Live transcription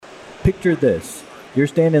picture this. You're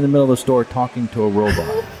standing in the middle of the store talking to a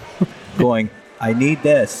robot, going, I need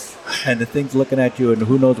this. And the thing's looking at you and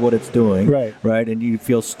who knows what it's doing. Right? And you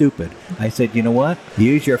feel stupid. I said, you know what?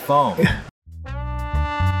 Use your phone.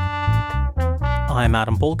 I'm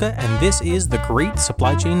Adam Polka, and this is the Great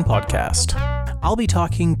Supply Chain Podcast. I'll be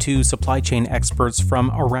talking to supply chain experts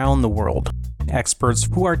from around the world. Experts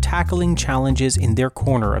who are tackling challenges in their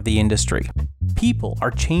corner of the industry. People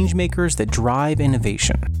are change makers that drive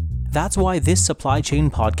innovation. That's why this supply chain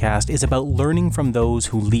podcast is about learning from those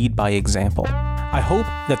who lead by example. I hope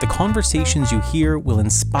that the conversations you hear will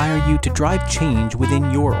inspire you to drive change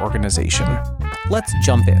within your organization. Let's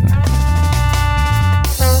jump in.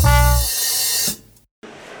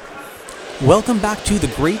 Welcome back to the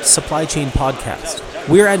Great Supply Chain Podcast.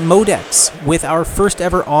 We're at MODEX with our first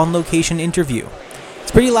ever on-location interview. It's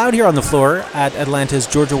pretty loud here on the floor at Atlanta's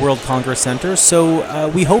Georgia World Congress Center, so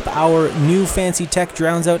we hope our new fancy tech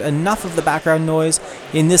drowns out enough of the background noise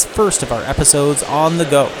in this first of our episodes on the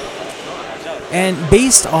go. And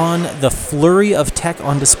based on the flurry of tech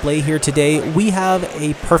on display here today, we have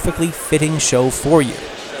a perfectly fitting show for you.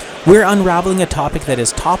 We're unraveling a topic that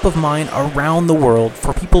is top of mind around the world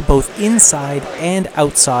for people both inside and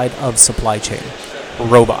outside of supply chain: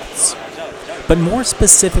 robots. But more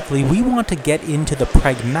specifically, we want to get into the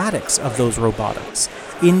pragmatics of those robotics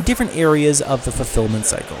in different areas of the fulfillment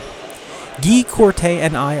cycle. Guy Corte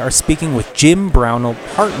and I are speaking with Jim Brownell,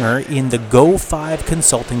 partner in the Go5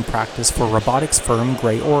 consulting practice for robotics firm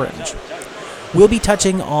GreyOrange. We'll be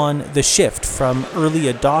touching on the shift from early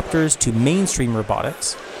adopters to mainstream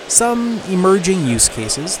robotics, some emerging use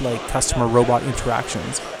cases like customer-robot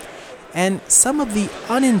interactions, and some of the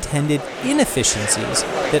unintended inefficiencies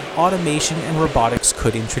that automation and robotics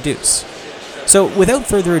could introduce. So without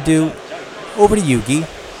further ado, over to you, Guy.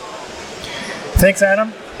 Thanks,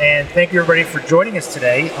 Adam, and thank you everybody for joining us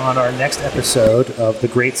today on our next episode of the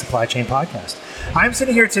Great Supply Chain Podcast. I'm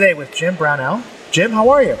sitting here today with Jim Brownell. Jim, how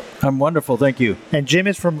are you? I'm wonderful, thank you. And Jim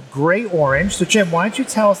is from GreyOrange. So Jim, why don't you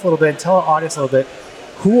tell us a little bit, tell our audience a little bit,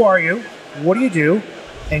 who are you, what do you do,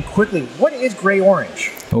 and quickly, what is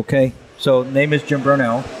GreyOrange? Okay. So, name is Jim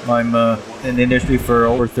Brownell. I'm in the industry for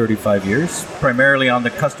over 35 years, primarily on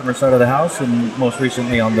the customer side of the house, and most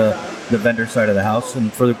recently on the vendor side of the house.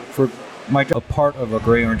 And for my job, a part of a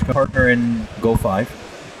GreyOrange partner in Go5,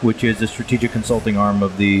 which is the strategic consulting arm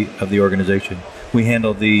of the organization. We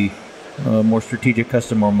handle the more strategic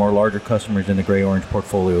customer, more larger customers in the GreyOrange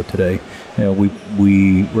portfolio today.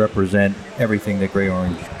 We represent everything that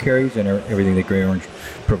GreyOrange carries and everything that GreyOrange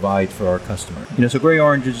provides for our customer. So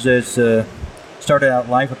GreyOrange is started out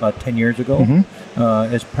life about 10 years ago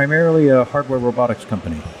as primarily a hardware robotics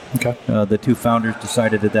company. Okay. The two founders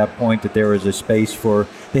decided at that point that there was a space for,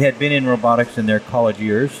 they had been in robotics in their college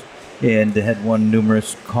years and they had won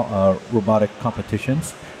numerous robotic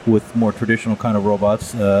competitions with more traditional kind of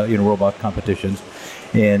robots, robot competitions.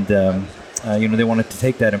 And, they wanted to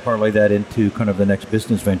take that and parlay that into kind of the next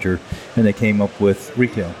business venture. And they came up with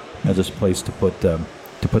retail as a place to put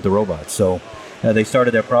the robots. So they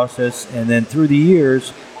started that process. And then through the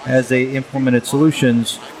years, as they implemented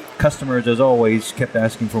solutions, customers, as always, kept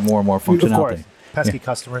asking for more and more functionality. Of course. Pesky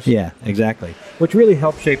customers. Yeah, exactly. Which really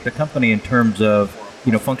helped shape the company in terms of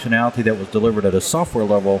functionality that was delivered at a software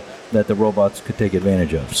level that the robots could take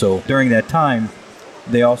advantage of. So during that time,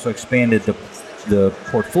 they also expanded the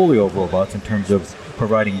portfolio of robots in terms of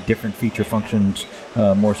providing different feature functions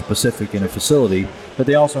more specific in a facility, but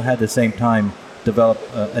they also had at the same time develop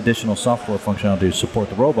additional software functionality to support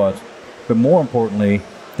the robots. But more importantly,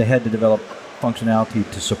 they had to develop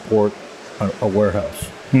functionality to support a warehouse.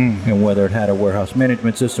 And whether it had a warehouse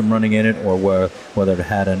management system running in it or whether it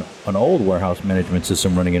had an old warehouse management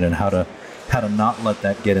system running in it, and how to not let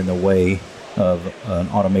that get in the way of an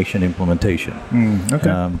automation implementation.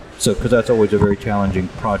 Okay. Because that's always a very challenging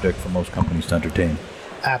project for most companies to entertain.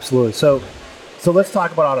 Absolutely. So let's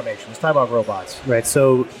talk about automation. Let's talk about robots, right?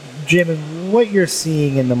 So Jim, what you're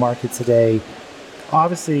seeing in the market today,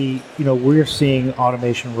 obviously, we're seeing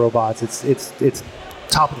automation robots. It's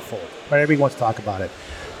top of the fold, right? Everybody wants to talk about it.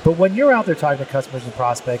 But when you're out there talking to customers and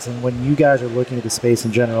prospects, and when you guys are looking at the space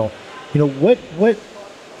in general, what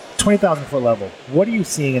 20,000 foot level, what are you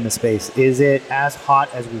seeing in the space? Is it as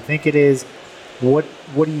hot as we think it is? What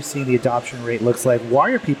are you seeing the adoption rate looks like? Why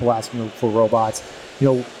are people asking for robots?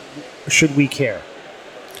 Should we care?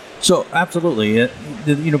 So absolutely, and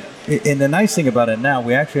the nice thing about it now,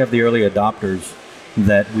 we actually have the early adopters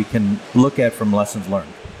that we can look at from lessons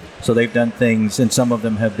learned. So they've done things, and some of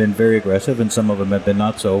them have been very aggressive, and some of them have been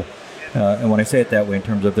not so. And when I say it that way, in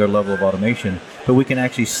terms of their level of automation, but we can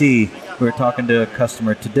actually see, we were talking to a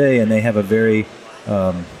customer today, and they have a very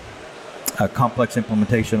a complex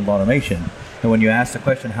implementation of automation. And when you ask the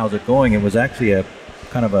question, how's it going, it was actually a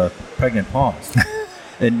kind of a pregnant pause.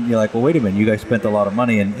 And you're like, well, wait a minute, you guys spent a lot of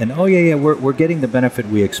money, and oh, yeah, we're getting the benefit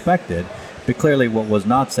we expected. But clearly what was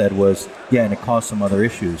not said was, yeah, and it caused some other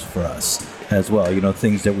issues for us as well,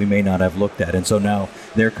 things that we may not have looked at. And so now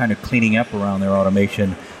they're kind of cleaning up around their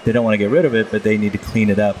automation. They don't want to get rid of it, but they need to clean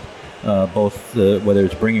it up, both whether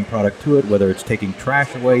it's bringing product to it, whether it's taking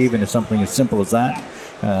trash away, even if something as simple as that.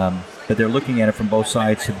 But they're looking at it from both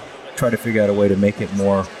sides to try to figure out a way to make it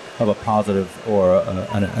more of a positive or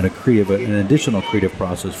an additional creative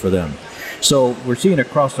process for them. So we're seeing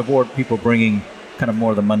across the board people bringing kind of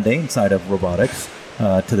more of the mundane side of robotics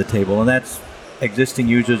to the table, and that's existing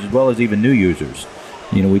users as well as even new users.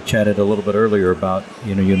 We chatted a little bit earlier about,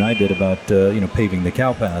 you and I did about, paving the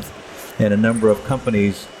cow path, and a number of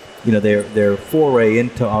companies, their foray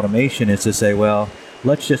into automation is to say, well,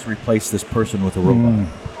 let's just replace this person with a robot,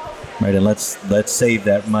 right? And let's save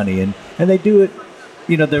that money, and they do it.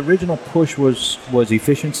 The original push was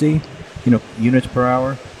efficiency, units per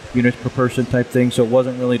hour, units per person type thing. So it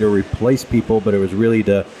wasn't really to replace people, but it was really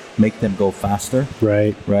to make them go faster.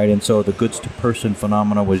 Right. And so the goods to person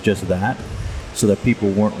phenomena was just that, so that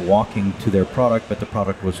people weren't walking to their product, but the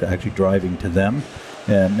product was actually driving to them.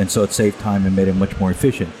 And so it saved time and made it much more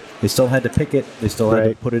efficient. They still had to pick it. They still had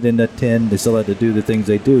to put it in the tin. They still had to do the things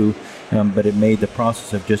they do. But it made the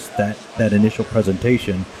process of just that initial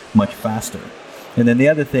presentation much faster. And then the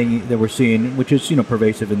other thing that we're seeing, which is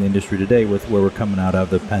pervasive in the industry today, with where we're coming out of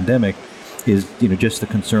the pandemic, is just the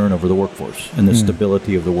concern over the workforce and the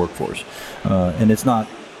stability of the workforce. And it's not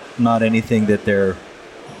anything that they're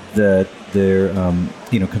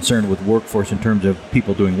concerned with workforce in terms of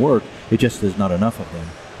people doing work. It just is not enough of them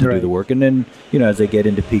to do the work. And then as they get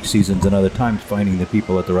into peak seasons and other times, finding the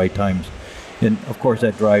people at the right times. And of course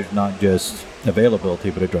that drives not just availability,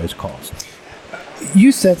 but it drives cost.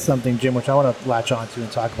 You said something, Jim, which I want to latch on to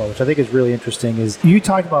and talk about, which I think is really interesting, is you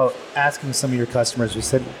talked about asking some of your customers who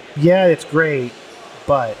said, yeah, it's great,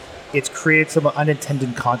 but it's created some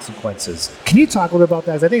unintended consequences. Can you talk a little bit about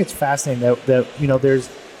that? Because I think it's fascinating that there's,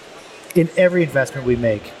 in every investment we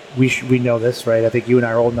make, we know this, right? I think you and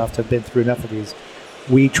I are old enough to have been through enough of these.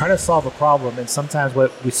 We try to solve a problem, and sometimes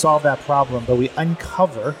we solve that problem, but we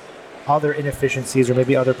uncover other inefficiencies or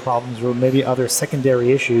maybe other problems or maybe other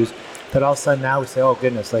secondary issues that all of a sudden now we say, oh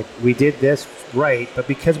goodness, like we did this right, but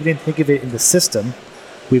because we didn't think of it in the system,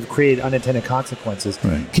 we've created unintended consequences.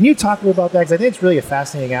 Right. Can you talk a little about that? Because I think it's really a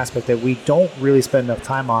fascinating aspect that we don't really spend enough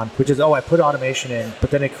time on, which is, I put automation in,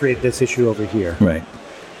 but then it created this issue over here. Right.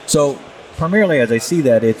 So primarily, as I see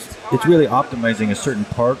that, it's really optimizing a certain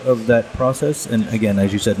part of that process. And again,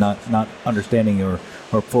 as you said, not understanding or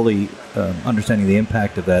fully understanding the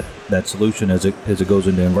impact of that solution as it goes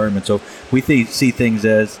into the environment. So we see things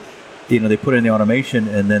as, they put in the automation,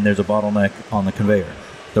 and then there's a bottleneck on the conveyor.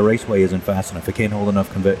 The raceway isn't fast enough. It can't hold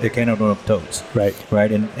enough it can't hold enough totes.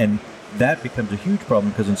 Right. And that becomes a huge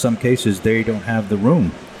problem because in some cases they don't have the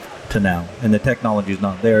room to now, and the technology is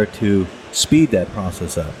not there to speed that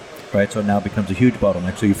process up. Right. So it now becomes a huge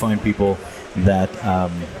bottleneck. So you find people that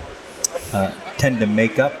tend to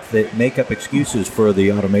make up excuses for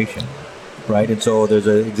the automation. Right, and so there's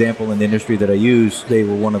an example in the industry that I use. They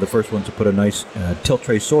were one of the first ones to put a nice tilt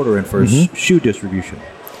tray sorter in for shoe distribution.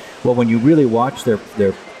 Well, when you really watch their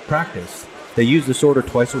practice, they use the sorter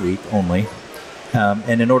twice a week only,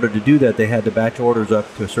 and in order to do that, they had to batch orders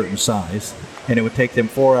up to a certain size, and it would take them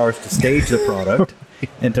 4 hours to stage the product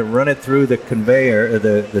and to run it through the conveyor,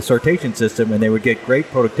 the sortation system, and they would get great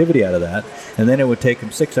productivity out of that. And then it would take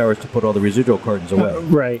them 6 hours to put all the residual cartons away.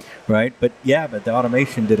 Right. But the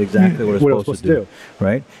automation did exactly what it was supposed to do.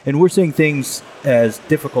 Right. And we're seeing things as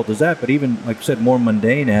difficult as that, but even, like I said, more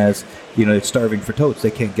mundane as, it's starving for totes. They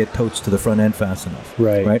can't get totes to the front end fast enough.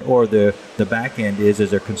 Right. Or the back end is, as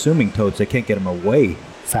they're consuming totes, they can't get them away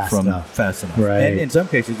fast enough. Right. And in some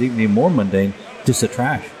cases, even more mundane, just the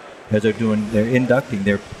trash. As they're inducting,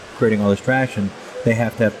 they're creating all this trash, and they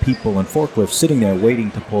have to have people and forklifts sitting there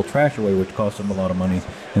waiting to pull trash away, which costs them a lot of money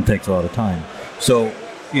and takes a lot of time. So,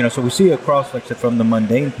 so we see across, like I said, from the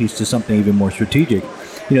mundane piece to something even more strategic.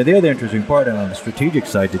 The other interesting part on the strategic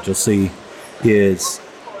side that you'll see is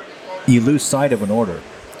you lose sight of an order.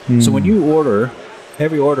 So when you order,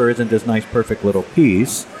 every order isn't this nice, perfect little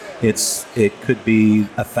piece. It could be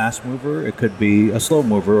a fast mover, it could be a slow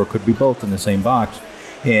mover, or it could be both in the same box.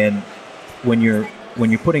 And when you're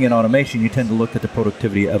putting in automation, you tend to look at the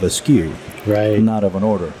productivity of a SKU, right, not of an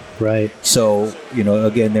order. Right. So,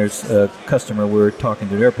 again, there's a customer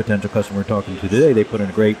their potential customer we're talking to today. They put in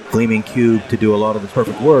a great gleaming cube to do a lot of the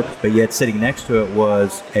perfect work, but yet sitting next to it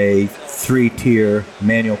was a 3-tier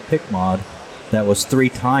manual pick mod that was 3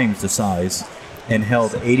 times the size and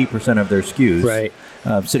held 80% of their SKUs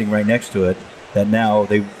sitting right next to it, that now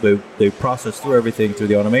they process through everything through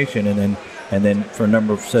the automation, and then for a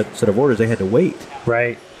number of set of orders, they had to wait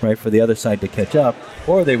right for the other side to catch up,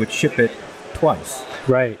 or they would ship it twice.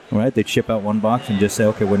 Right. They'd ship out 1 box and just say,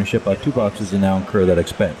 okay, we're going to ship out 2 boxes and now incur that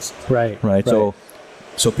expense. Right.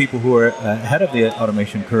 So people who are ahead of the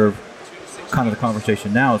automation curve, kind of the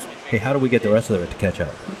conversation now is, hey, how do we get the rest of it to catch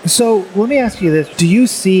up? So let me ask you this. Do you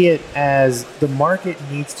see it as the market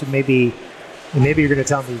needs to maybe you're going to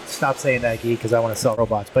tell me, stop saying that, Guy, because I want to sell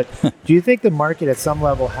robots, but do you think the market at some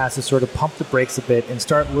level has to sort of pump the brakes a bit and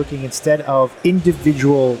start looking, instead of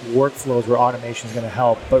individual workflows where automation is going to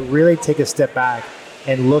help, but really take a step back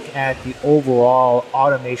and look at the overall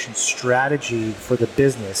automation strategy for the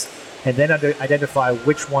business, and then identify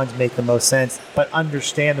which ones make the most sense, but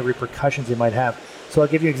understand the repercussions they might have? So I'll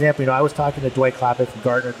give you an example. I was talking to Dwight Clappett from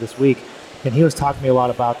Gartner this week, and he was talking to me a lot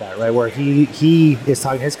about that, right? Where he is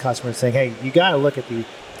talking to his customers saying, hey, you got to look at the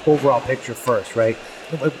overall picture first, right?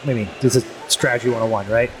 Maybe this is strategy 101,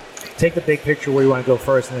 right? Take the big picture where you want to go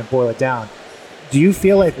first and then boil it down. Do you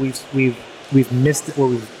feel like we've missed it, or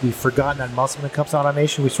we've forgotten that muscle when it comes to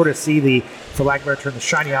automation? We sort of see the, for lack of a better term, the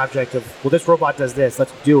shiny object of, well, this robot does this,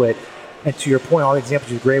 let's do it. And to your point, all the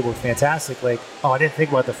examples you gave were fantastic. Like, oh, I didn't think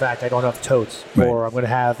about the fact I don't have totes, or I'm going to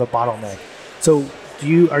have a bottleneck. So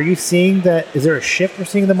are you seeing that? Is there a shift we're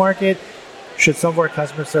seeing in the market? Should some of our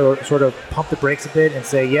customers sort of pump the brakes a bit and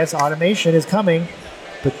say, yes, automation is coming,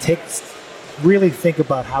 but really think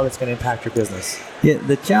about how it's going to impact your business? Yeah,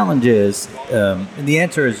 the challenge is, and the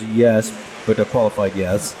answer is yes, but a qualified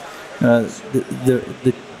yes.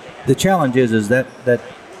 The challenge is that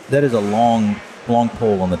is a long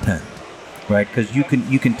pole on the tent, right? Because you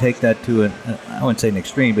can take that to I wouldn't say an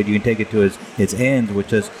extreme, but you can take it to its ends,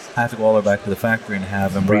 which is have to go all the way back to the factory and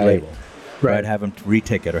have them relabel, right? Have them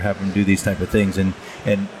retake it or have them do these type of things, and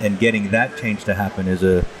getting that change to happen is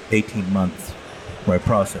a 18-month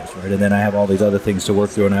process, right? And then I have all these other things to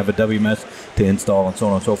work through, and I have a WMS to install, and so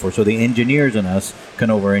on and so forth. So the engineers in us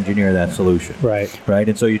can over-engineer that solution, right?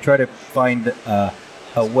 And so you try to find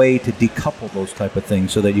a way to decouple those type of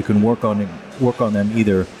things so that you can work on them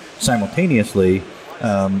either simultaneously,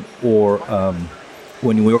 or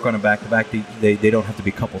when you work on them back to back, they don't have to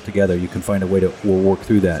be coupled together. You can find a way to work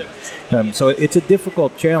through that. So it's a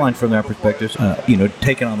difficult challenge from that perspective.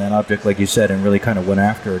 Taking on that object, like you said, and really kind of went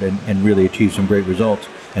after it and really achieved some great results.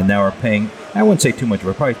 And now are paying, I wouldn't say too much of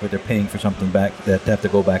a price, but they're paying for something back that they have to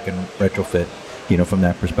go back and retrofit, from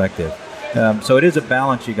that perspective. So it is a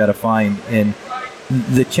balance you got to find. And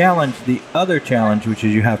the other challenge, which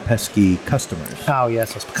is you have pesky customers. Oh,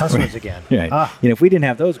 yes, those customers again. If we didn't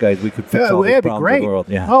have those guys, we could fix all the problems in the world.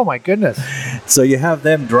 Yeah. Oh, my goodness. So you have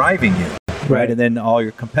them driving you, right? And then all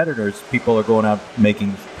your competitors, people are going out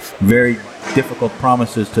making very difficult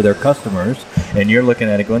promises to their customers, and you're looking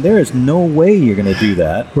at it going, there is no way you're going to do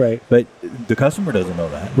that. Right. But the customer doesn't know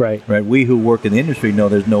that. Right. We who work in the industry know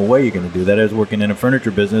there's no way you're going to do that. I was working in a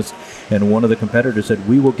furniture business, and one of the competitors said,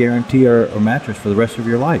 we will guarantee our mattress for the rest of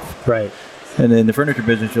your life. Right. And in the furniture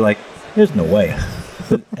business, you're like, there's no way.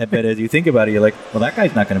 But as you think about it, you're like, well, that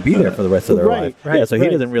guy's not going to be there for the rest of their life. Right. Yeah, so he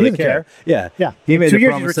doesn't really care. Yeah. He made 2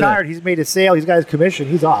 years he's retired. He's made a sale. He's got his commission.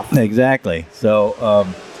 He's off. Exactly.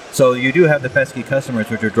 So you do have the pesky customers,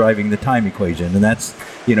 which are driving the time equation. And that's,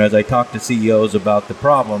 as I talk to CEOs about the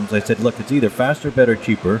problems, I said, look, it's either faster, better,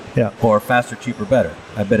 cheaper, or faster, cheaper, better.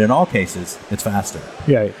 I bet in all cases, it's faster.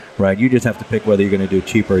 Yeah. Right? You just have to pick whether you're going to do it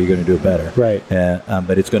cheaper or you're going to do it better. Right.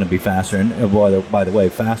 But it's going to be faster. And by the way,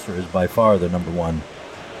 faster is by far the number one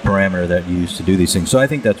parameter that you use to do these things. So I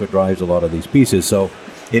think that's what drives a lot of these pieces. So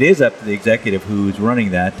it is up to the executive who's running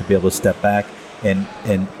that to be able to step back and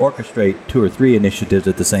orchestrate 2 or 3 initiatives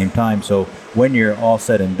at the same time. So when you're all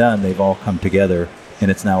said and done, they've all come together, and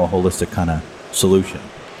it's now a holistic kind of solution.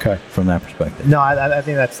 Okay. From that perspective. No, I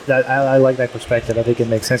think I like that perspective. I think it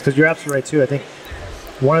makes sense because you're absolutely right too. I think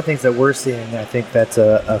one of the things that we're seeing, I think that's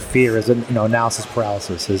a fear, is analysis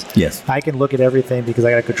paralysis. Is yes, I can look at everything because I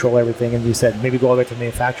got to control everything. And you said maybe go back to the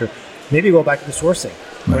manufacturer, maybe go back to the sourcing.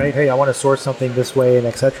 Right? Hey, I want to source something this way, and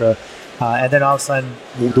etc. And then all of a sudden,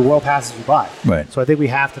 the world passes you by. Right. So I think we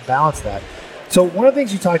have to balance that. So one of the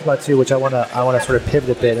things you talked about too, which I want to sort of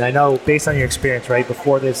pivot a bit, and I know based on your experience, right?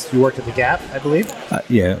 Before this, you worked at the Gap, I believe.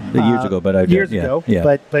 Years ago, but I did. Years ago.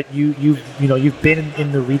 Yeah. But you've been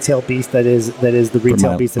in the retail beast that is the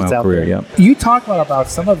retail beast that's out there. Yeah. You talk about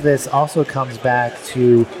some of this also comes back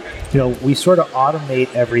to, we sort of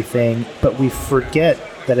automate everything, but we forget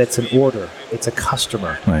that it's an order, it's a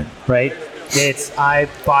customer. Right. It's I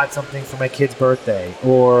bought something for my kid's birthday,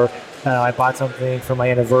 or I bought something for my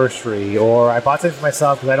anniversary, or I bought something for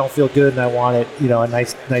myself because I don't feel good and I want it, a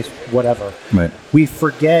nice whatever. Right. We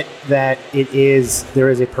forget that there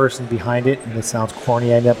is a person behind it, and it sounds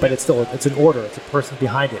corny, I know, but it's an order. It's a person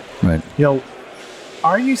behind it. Right.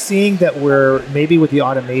 Are you seeing that we're maybe with the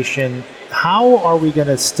automation, how are we going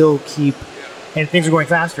to still keep, and things are going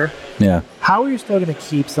faster, yeah. How are you still going to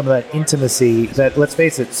keep some of that intimacy that, let's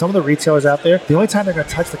face it, some of the retailers out there, the only time they're going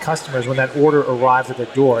to touch the customer is when that order arrives at their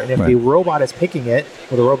door. And if the robot is picking it,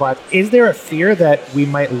 or the robot, is there a fear that we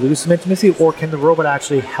might lose some intimacy, or can the robot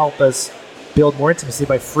actually help us build more intimacy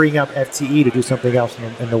by freeing up FTE to do something else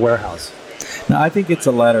in the warehouse? No, I think it's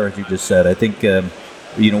the latter, as you just said. I think,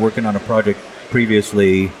 working on a project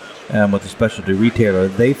previously with a specialty retailer,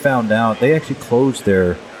 they found out they actually closed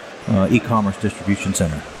their e-commerce distribution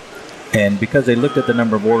center. And because they looked at the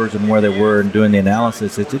number of orders and where they were and doing the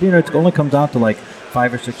analysis, it said, it only comes out to like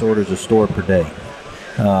 5 or 6 orders a store per day.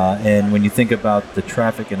 And when you think about the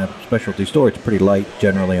traffic in a specialty store, it's pretty light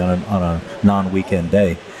generally on a non-weekend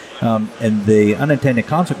day. And the unintended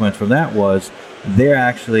consequence from that was they're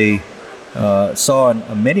actually saw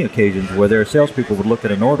on many occasions where their salespeople would look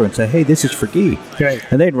at an order and say, hey, this is for Guy. Right.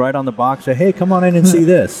 And they'd write on the box, say, hey, come on in and see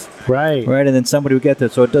this. Right. Right. And then somebody would get there.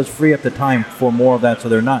 So it does free up the time for more of that. So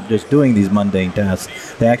they're not just doing these mundane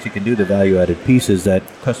tasks. They actually can do the value-added pieces that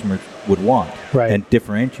customers would want and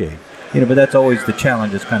differentiate. But that's always the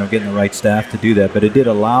challenge, is kind of getting the right staff to do that. But it did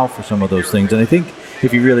allow for some of those things. And I think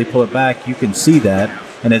if you really pull it back, you can see that.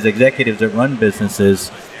 And as executives that run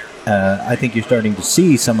businesses, I think you're starting to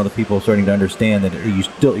see some of the people starting to understand that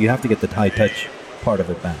you have to get the high touch part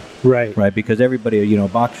of it back. Right. Because everybody, a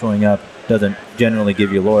box showing up doesn't generally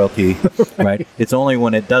give you loyalty, right? It's only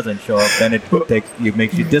when it doesn't show up, then it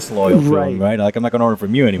makes you disloyal to them, right? Like, I'm not going to order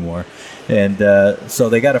from you anymore. And so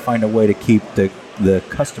they got to find a way to keep the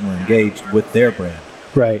customer engaged with their brand.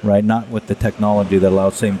 Right. Not with the technology that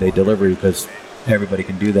allows same-day delivery, because everybody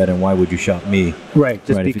can do that, and why would you shop me? Right,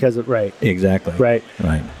 just because of Exactly. Right.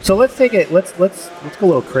 So let's take it. Let's go a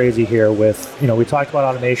little crazy here with, we talked about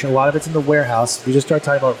automation. A lot of it's in the warehouse. We just started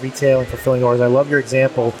talking about retail and fulfilling orders. I love your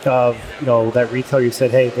example of, that retailer. You said,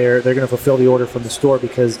 hey, they're going to fulfill the order from the store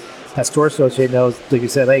because that store associate knows, like you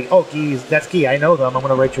said, like, oh, that's Guy. I know them. I'm going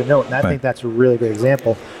to write you a note. And I think that's a really great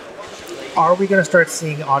example. Are we going to start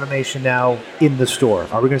seeing automation now in the store?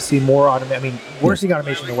 Are we going to see more automation? I mean, we're seeing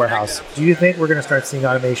automation in the warehouse. Do you think we're going to start seeing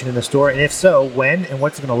automation in the store? And if so, when, and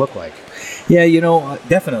what's it going to look like? Yeah,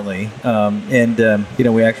 definitely.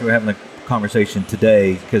 We actually were having a conversation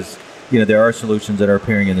today because, there are solutions that are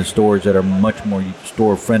appearing in the stores that are much more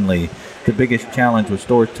store friendly. The biggest challenge with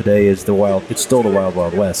stores today is it's still the wild,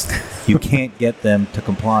 wild west. You can't get them to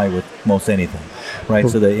comply with most anything, right?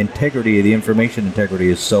 So the information integrity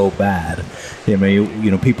is so bad.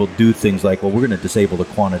 People do things like, well, we're going to disable the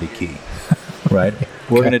quantity key, right?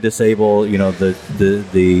 We're going to disable,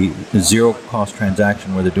 the zero cost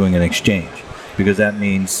transaction where they're doing an exchange, because that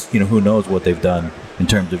means, who knows what they've done in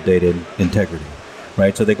terms of data integrity.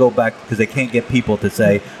 Right, so they go back because they can't get people to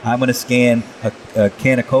say, I'm going to scan a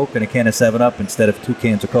can of Coke and a can of 7-Up instead of 2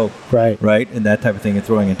 cans of Coke. Right, and that type of thing, and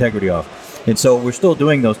throwing integrity off. And so we're still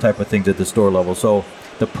doing those type of things at the store level. So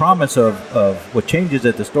the promise of what changes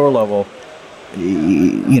at the store level,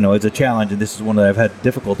 is a challenge, and this is one that I've had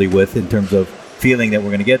difficulty with in terms of feeling that we're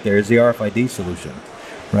going to get there, is the RFID solution.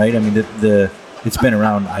 Right, I mean, it's been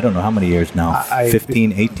around, I don't know how many years now,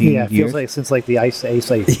 15, 18 years? Yeah, it feels like since the Ice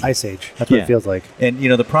Age. That's what it feels like. And,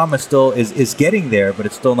 the promise still is getting there, but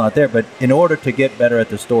it's still not there. But in order to get better at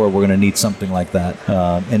the store, we're going to need something like that.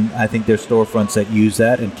 And I think there's storefronts that use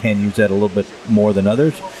that and can use that a little bit more than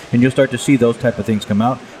others. And you'll start to see those type of things come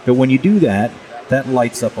out. But when you do that, that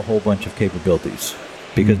lights up a whole bunch of capabilities.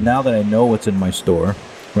 Because now that I know what's in my store,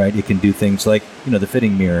 right, you can do things like, the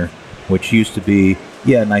fitting mirror, which used to be,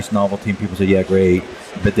 a nice novelty, and people said, yeah, great.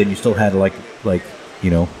 But then you still had 2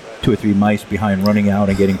 or 3 mice behind running out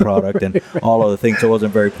and getting product and all other things, so it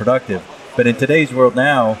wasn't very productive. But in today's world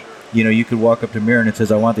now, you could walk up to a mirror and it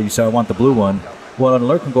says, I want the blue one. Well, an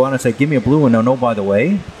alert can go on and say, give me a blue one. No, by the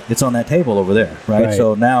way, it's on that table over there, right?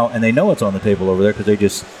 So now, and they know it's on the table over there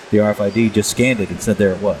because the RFID just scanned it and said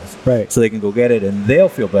there it was. Right. So they can go get it, and they'll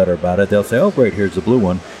feel better about it. They'll say, oh, great, here's the blue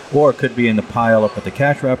one. Or it could be in the pile up at the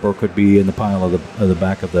cash wrap, or it could be in the pile of the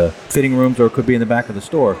back of the fitting rooms, or it could be in the back of the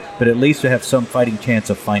store. But at least they have some fighting chance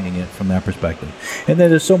of finding it from that perspective. And then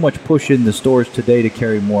there's so much push in the stores today to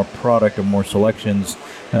carry more product or more selections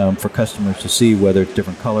for customers to see, whether it's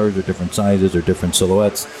different colors or different sizes or different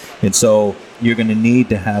silhouettes. And so you're going to need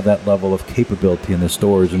to have that level of capability in the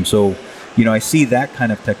stores. And so I see that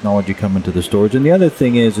kind of technology coming to the stores. And the other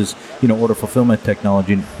thing is order fulfillment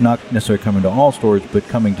technology, not necessarily coming to all stores, but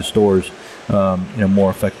coming to stores in a more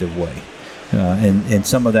effective way. And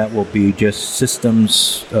some of that will be just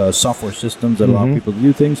systems, software systems that allow people to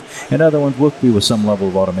do things, and other ones will be with some level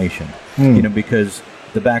of automation. Because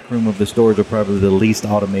the back room of the stores are probably the least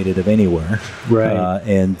automated of anywhere. Right.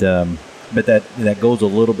 But that goes a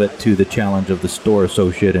little bit to the challenge of the store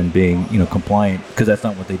associate and being compliant, because that's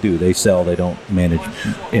not what they do. They sell, they don't manage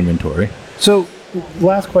inventory. So,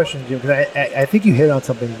 last question, Jim, because I think you hit on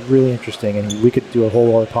something really interesting, and we could do a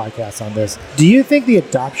whole other podcast on this. Do you think the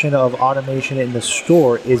adoption of automation in the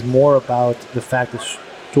store is more about the fact the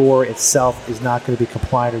store itself is not going to be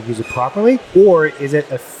compliant or use it properly? Or is it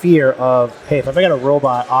a fear of, hey, if I've got a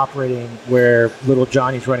robot operating where little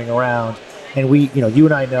Johnny's running around, and you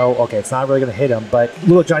and I know, okay, it's not really going to hit him, but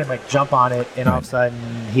little Johnny might jump on it, and all of a sudden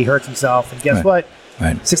he hurts himself, and guess what?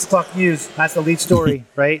 Right. 6 o'clock news. That's the lead story,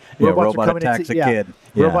 right? Robots are coming attacks a kid.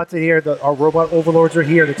 Yeah. Robots are here. Our robot overlords are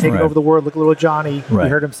here. They're taking over the world. Look at little Johnny. He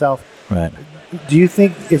hurt himself. Right. Do you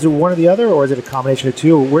think, is it one or the other, or is it a combination of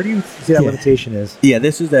two? Where do you see that limitation is? Yeah,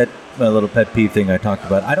 this is that little pet peeve thing I talked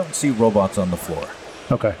about. I don't see robots on the floor.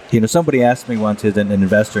 Okay. Somebody asked me once, as an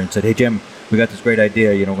investor, and said, hey, Jim, we got this great idea.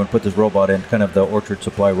 We're going to put this robot in, kind of the orchard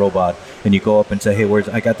supply robot, and you go up and say, hey,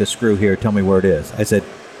 I got this screw here. Tell me where it is. I said,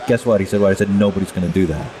 guess what? He said, I said, nobody's going to do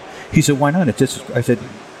that. He said, why not? I said,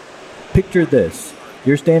 picture this.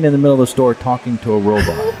 You're standing in the middle of the store talking to a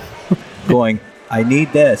robot, going, I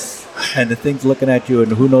need this. And the thing's looking at you,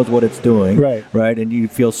 and who knows what it's doing. Right. And you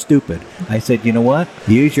feel stupid. I said, you know what?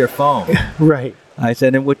 Use your phone. Right. I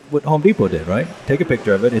said, and what Home Depot did, right? Take a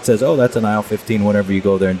picture of it. It says, oh, that's an aisle 15, whenever you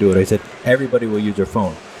go there and do it. I said, everybody will use their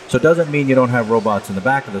phone. So it doesn't mean you don't have robots in the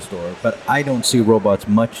back of the store, but I don't see robots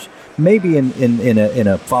much. Maybe in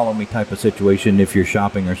a follow me type of situation if you're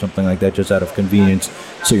shopping or something like that, just out of convenience,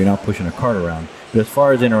 so you're not pushing a cart around. But as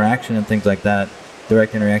far as interaction and things like that,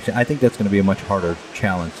 direct interaction, I think that's going to be a much harder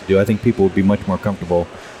challenge to do. I think people would be much more comfortable,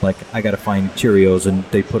 like, I got to find Cheerios, and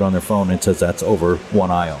they put on their phone and it says that's over one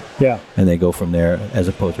aisle. Yeah. And they go from there, as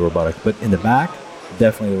opposed to robotics. But in the back,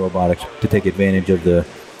 definitely the robotics to take advantage of the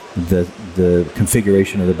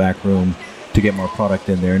configuration of the back room to get more product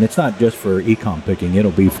in there. And it's not just for e-com picking,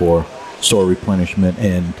 it'll be for store replenishment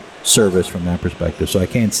and service from that perspective. So I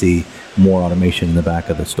can see more automation in the back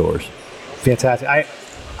of the stores. Fantastic.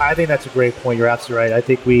 I think that's a great point. You're absolutely right. I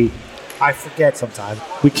think I forget sometimes.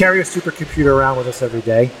 We carry a supercomputer around with us every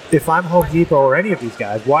day. If I'm Home Depot or any of these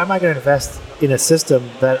guys, why am I going to invest in a system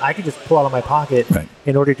that I can just pull out of my pocket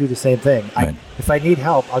in order to do the same thing? If I need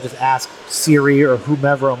help, I'll just ask Siri or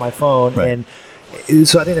whomever on my phone. And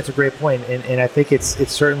so I think that's a great point, and I think it's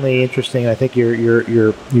certainly interesting. I think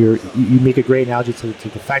you make a great analogy to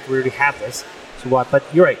the fact that we already have this. So what? But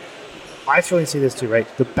you're right. I certainly see this too. Right,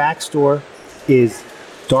 the back store is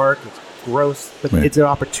dark, it's gross, but it's an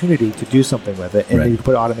opportunity to do something with it, and then you can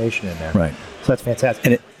put automation in there. Right. So that's fantastic.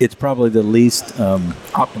 And it's probably the least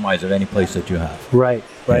optimized of any place that you have. Right.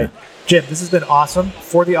 Yeah. Jim, this has been awesome.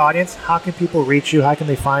 For the audience, how can people reach you? How can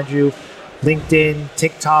they find you? LinkedIn,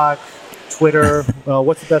 TikTok, Twitter.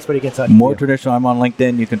 What's the best way to get in touch? More traditional. I'm on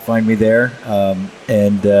LinkedIn. You can find me there.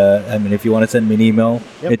 If you want to send me an email,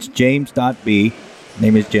 it's james.b.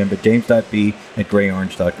 Name is Jim, but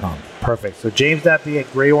james.b@greyorange.com. Perfect. So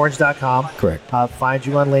james.b@greyorange.com. Correct. Find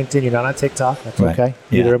you on LinkedIn. You're not on TikTok. That's okay.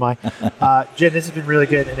 Neither am I. Jim, this has been really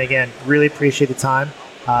good. And again, really appreciate the time.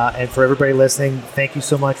 And for everybody listening, thank you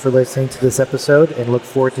so much for listening to this episode, and look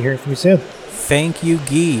forward to hearing from you soon. Thank you,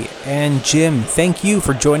 Guy. And Jim, thank you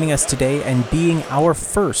for joining us today and being our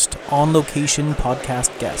first on-location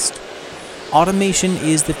podcast guest. Automation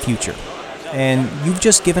is the future, and you've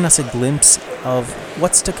just given us a glimpse of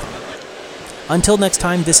what's to come. Until next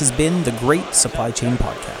time, this has been the Great Supply Chain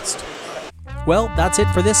Podcast. Well, that's it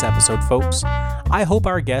for this episode, folks. I hope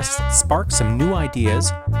our guests sparked some new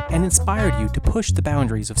ideas and inspired you to push the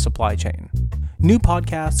boundaries of supply chain. New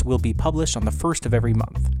podcasts will be published on the first of every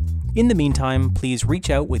month. In the meantime, please reach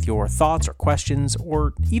out with your thoughts or questions,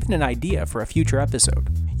 or even an idea for a future episode.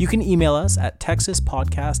 You can email us at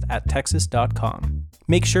texaspodcast@texas.com.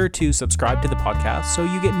 Make sure to subscribe to the podcast so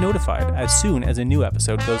you get notified as soon as a new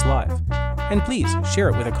episode goes live. And please share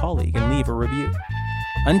it with a colleague and leave a review.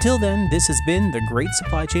 Until then, this has been the Great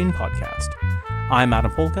Supply Chain Podcast. I'm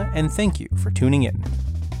Adam Polka, and thank you for tuning in.